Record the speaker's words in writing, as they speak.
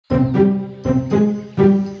Hungry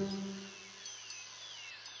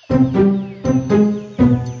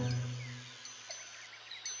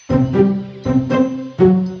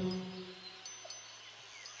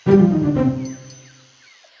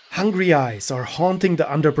eyes are haunting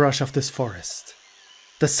the underbrush of this forest.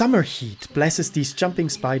 The summer heat blesses these jumping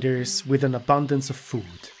spiders with an abundance of food.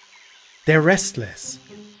 They're restless,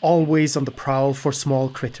 always on the prowl for small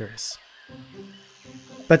critters.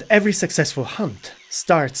 But every successful hunt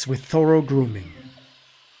starts with thorough grooming.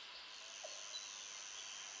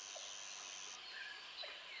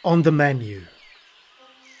 On the menu: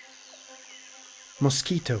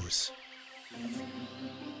 mosquitoes,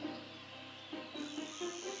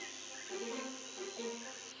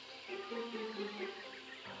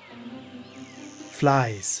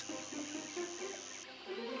 flies,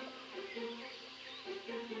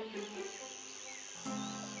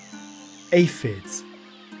 aphids.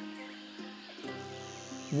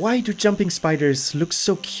 Why do jumping spiders look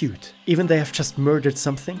so cute, even they have just murdered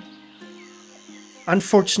something?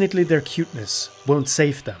 Unfortunately, their cuteness won't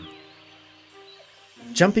save them.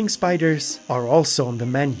 Jumping spiders are also on the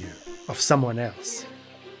menu of someone else.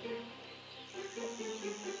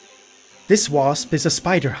 This wasp is a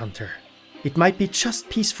spider hunter. It might be just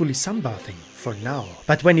peacefully sunbathing for now,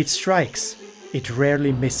 but when it strikes, it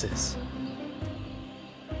rarely misses.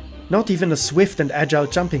 Not even a swift and agile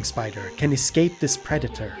jumping spider can escape this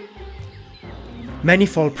predator. Many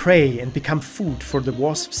fall prey and become food for the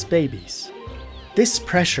wasp's babies. This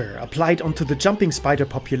pressure applied onto the jumping spider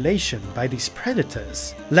population by these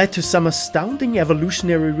predators led to some astounding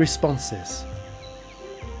evolutionary responses.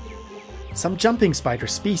 Some jumping spider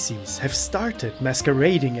species have started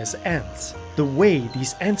masquerading as ants. The way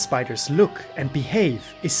these ant spiders look and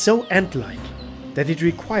behave is so ant-like that it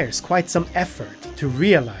requires quite some effort to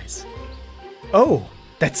realize, oh,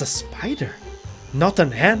 that's a spider, not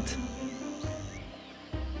an ant.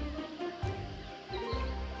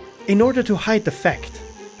 In order to hide the fact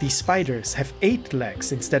these spiders have 8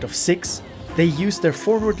 legs instead of 6, they use their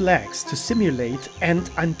forward legs to simulate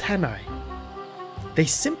ant antennae. They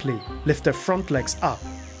simply lift their front legs up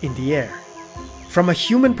in the air. From a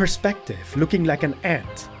human perspective, looking like an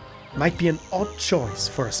ant might be an odd choice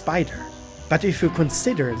for a spider. But if you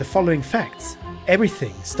consider the following facts,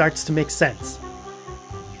 everything starts to make sense.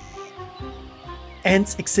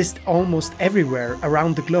 Ants exist almost everywhere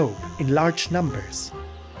around the globe in large numbers.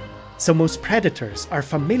 So most predators are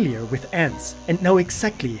familiar with ants and know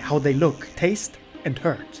exactly how they look, taste, and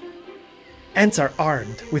hurt. Ants are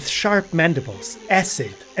armed with sharp mandibles,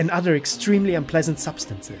 acid, and other extremely unpleasant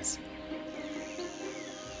substances.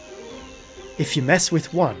 If you mess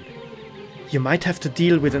with one, you might have to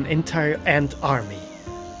deal with an entire ant army.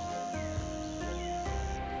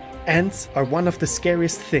 Ants are one of the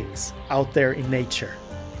scariest things out there in nature.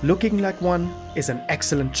 Looking like one is an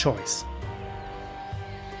excellent choice.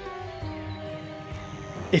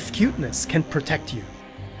 If cuteness can protect you,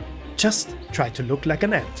 just try to look like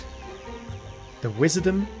an ant. The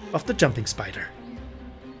wisdom of the jumping spider.